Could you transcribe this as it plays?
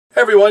Hey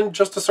everyone,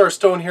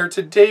 JustusRStone here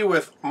today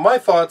with my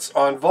thoughts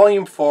on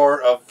Volume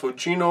 4 of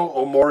Fujino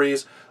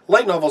Omori's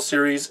light novel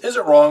series, Is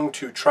It Wrong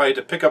to Try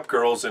to Pick Up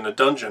Girls in a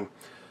Dungeon?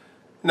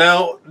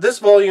 Now, this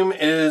volume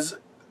is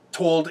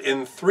told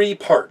in 3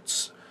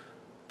 parts.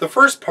 The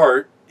first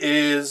part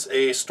is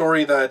a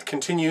story that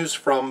continues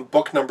from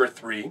book number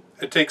 3.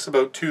 It takes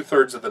about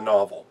 2/3 of the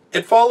novel.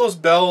 It follows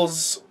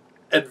Bel's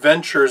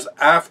adventures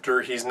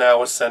after he's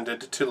now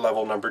ascended to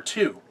level number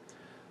 2.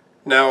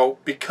 Now,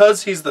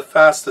 because he's the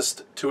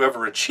fastest to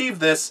ever achieve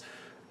this,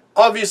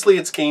 obviously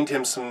it's gained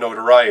him some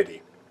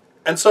notoriety.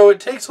 And so it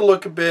takes a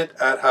look a bit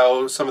at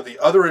how some of the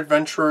other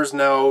adventurers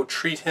now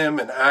treat him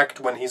and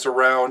act when he's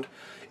around,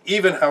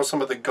 even how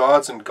some of the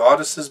gods and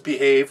goddesses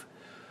behave.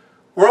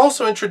 We're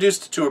also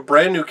introduced to a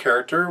brand new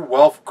character,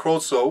 Welf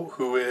Kroso,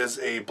 who is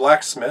a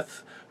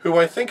blacksmith, who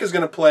I think is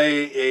going to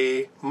play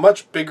a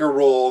much bigger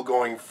role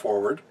going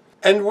forward.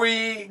 And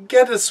we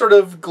get a sort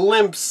of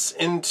glimpse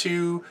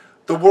into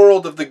the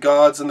world of the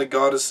gods and the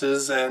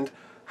goddesses and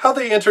how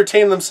they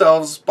entertain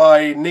themselves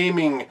by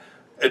naming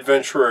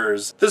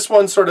adventurers. This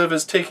one sort of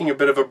is taking a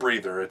bit of a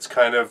breather. It's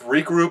kind of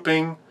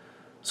regrouping,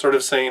 sort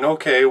of saying,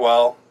 okay,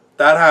 well,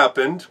 that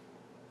happened.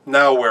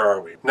 Now where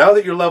are we? Now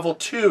that you're level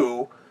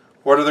 2,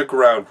 what are the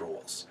ground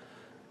rules?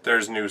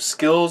 There's new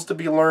skills to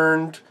be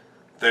learned.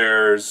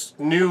 There's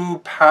new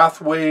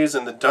pathways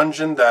in the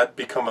dungeon that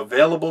become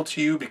available to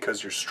you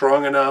because you're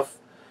strong enough.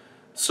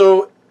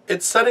 So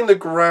it's setting the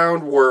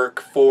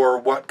groundwork for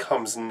what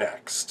comes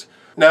next.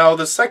 Now,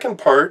 the second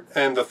part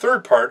and the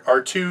third part are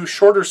 2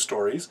 shorter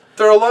stories.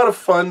 They're a lot of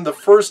fun. The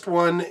first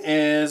one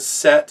is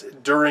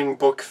set during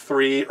book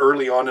 3,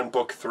 early on in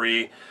book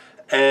 3,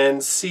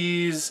 and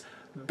sees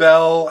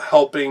Bel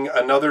helping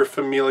another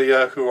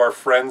familia who are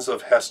friends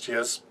of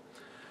Hestia's.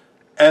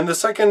 And the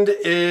second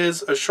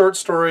is a short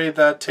story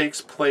that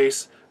takes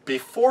place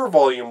before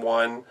Volume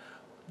 1,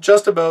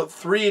 just about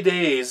 3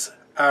 days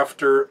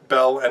after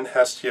Bel and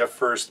Hestia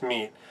first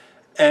meet.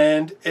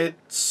 And it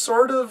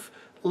sort of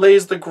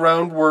lays the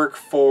groundwork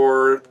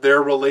for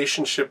their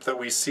relationship that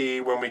we see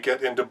when we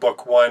get into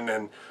book 1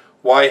 and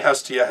why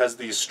Hestia has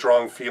these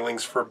strong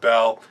feelings for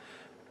Bel.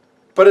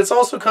 But it's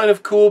also kind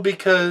of cool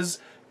because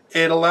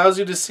it allows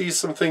you to see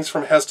some things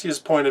from Hestia's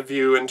point of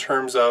view in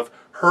terms of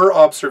her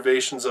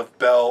observations of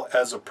Bel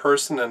as a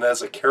person and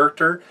as a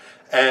character,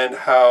 and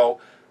how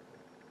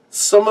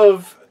some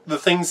of the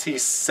things he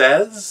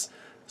says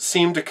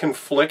seem to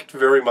conflict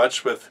very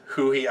much with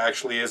who he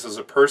actually is as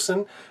a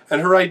person, and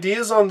her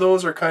ideas on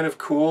those are kind of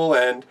cool,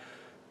 and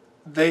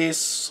they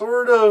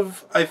sort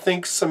of, I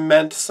think,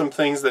 cement some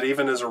things that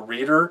even as a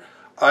reader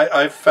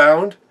I've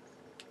found.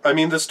 I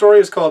mean, the story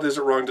is called Is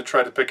It Wrong to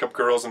Try to Pick Up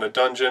Girls in a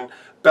Dungeon?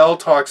 Bel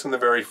talks in the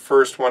very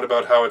first one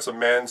about how it's a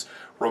man's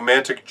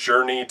romantic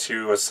journey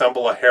to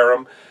assemble a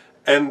harem.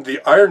 And the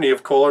irony,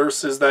 of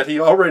course, is that he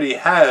already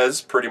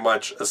has pretty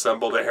much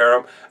assembled a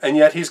harem, and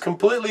yet he's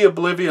completely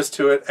oblivious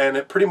to it, and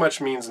it pretty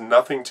much means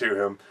nothing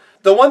to him.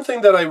 The one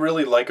thing that I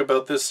really like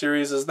about this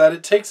series is that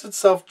it takes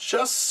itself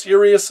just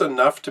serious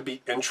enough to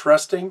be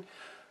interesting,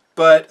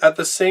 but at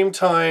the same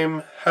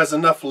time has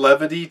enough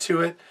levity to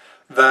it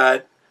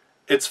that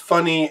it's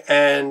funny,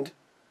 and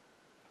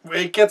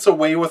it gets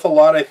away with a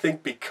lot, I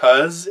think,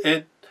 because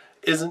it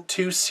isn't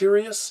too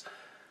serious.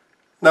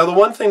 Now, the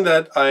one thing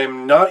that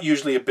I'm not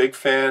usually a big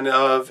fan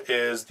of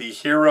is the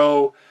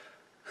hero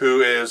who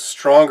is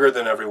stronger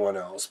than everyone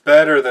else,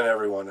 better than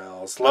everyone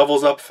else,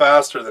 levels up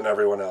faster than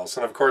everyone else.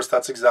 And of course,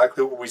 that's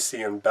exactly what we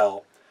see in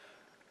Bel.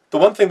 The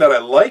one thing that I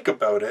like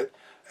about it,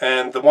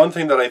 and the one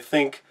thing that I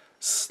think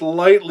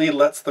slightly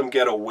lets them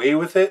get away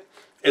with it,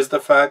 is the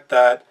fact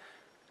that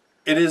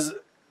it is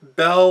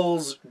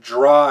Bel's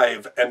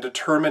drive and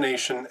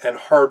determination and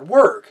hard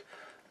work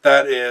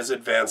that is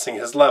advancing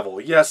his level.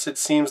 Yes, it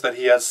seems that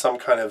he has some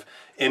kind of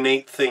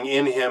innate thing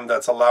in him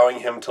that's allowing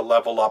him to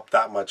level up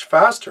that much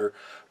faster,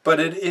 but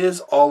it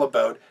is all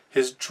about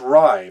his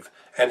drive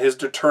and his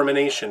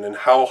determination and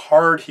how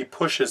hard he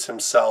pushes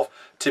himself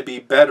to be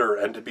better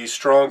and to be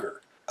stronger.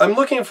 I'm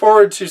looking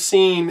forward to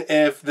seeing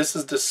if this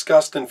is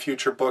discussed in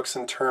future books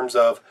in terms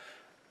of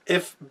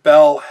if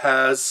Bel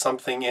has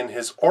something in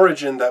his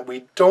origin that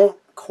we don't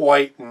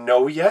quite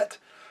know yet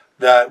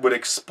that would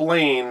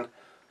explain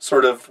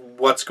sort of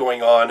what's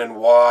going on and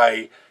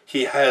why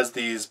he has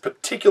these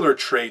particular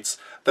traits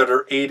that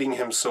are aiding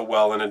him so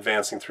well in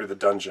advancing through the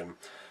dungeon.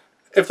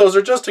 If those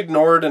are just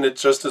ignored and it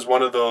just is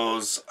one of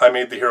those, I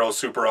made the hero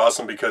super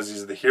awesome because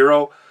he's the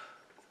hero,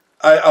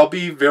 I'll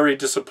be very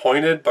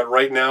disappointed, but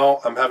right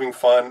now I'm having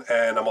fun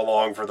and I'm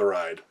along for the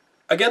ride.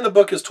 Again, the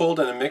book is told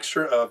in a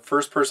mixture of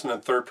first person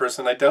and third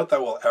person. I doubt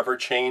that will ever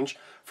change.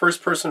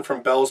 First person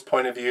from Bel's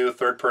point of view,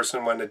 third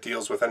person when it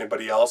deals with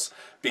anybody else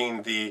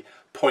being the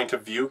point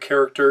of view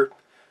character.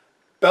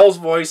 Bel's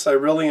voice I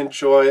really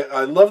enjoy.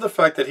 I love the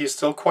fact that he's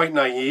still quite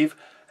naive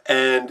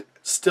and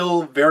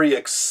still very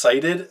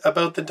excited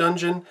about the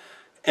dungeon.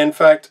 In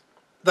fact,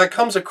 that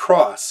comes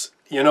across.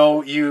 You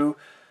know, you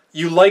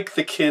like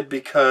the kid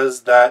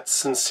because that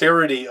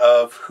sincerity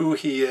of who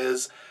he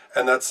is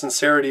and that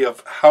sincerity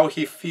of how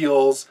he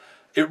feels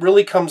It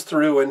really comes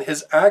through, and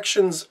his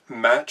actions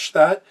match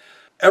that.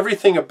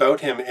 Everything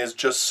about him is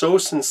just so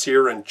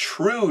sincere and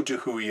true to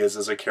who he is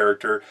as a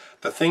character.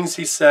 The things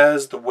he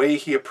says, the way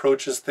he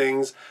approaches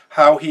things,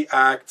 how he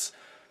acts,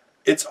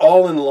 it's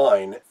all in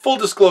line. Full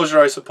disclosure,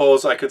 I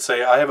suppose I could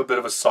say I have a bit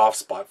of a soft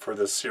spot for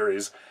this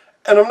series.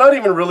 And I'm not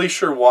even really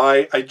sure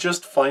why. I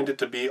just find it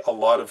to be a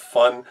lot of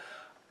fun.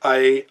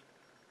 I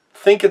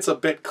think it's a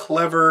bit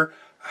clever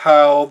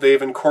how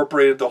they've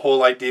incorporated the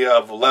whole idea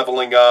of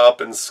leveling up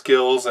and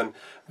skills and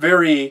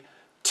very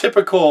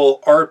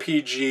typical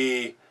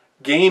RPG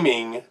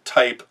gaming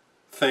type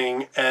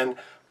thing, and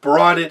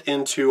brought it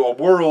into a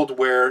world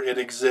where it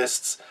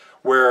exists,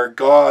 where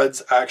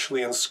gods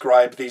actually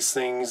inscribe these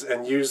things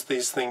and use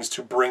these things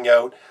to bring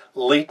out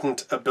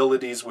latent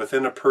abilities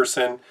within a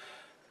person.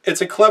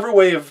 It's a clever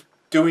way of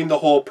doing the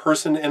whole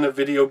person in a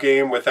video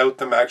game without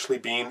them actually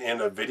being in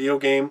a video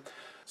game.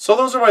 So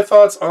those are my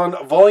thoughts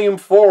on Volume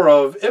 4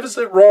 of Is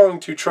It Wrong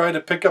to Try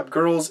to Pick Up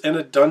Girls in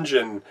a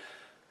Dungeon?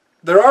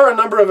 There are a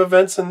number of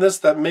events in this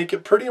that make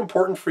it pretty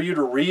important for you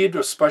to read,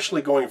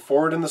 especially going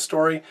forward in the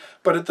story,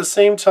 but at the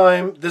same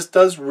time, this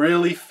does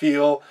really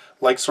feel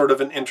like sort of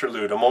an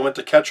interlude, a moment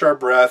to catch our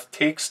breath,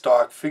 take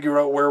stock, figure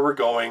out where we're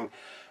going,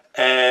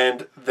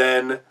 and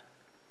then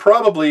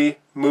probably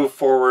move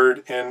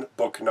forward in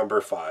book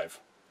number 5.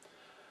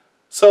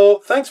 So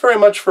thanks very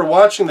much for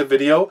watching the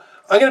video.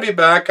 I'm going to be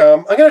back.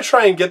 I'm going to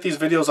try and get these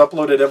videos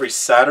uploaded every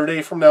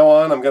Saturday from now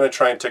on. I'm going to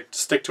try and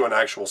stick to an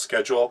actual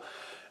schedule.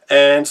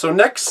 And so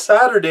next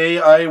Saturday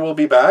I will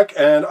be back,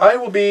 and I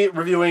will be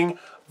reviewing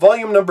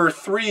volume number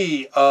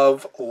 3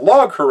 of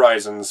Log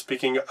Horizon,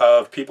 speaking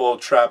of people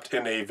trapped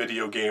in a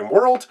video game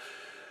world.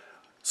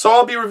 So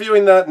I'll be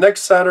reviewing that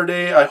next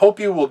Saturday. I hope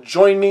you will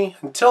join me.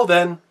 Until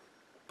then,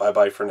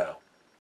 bye-bye for now.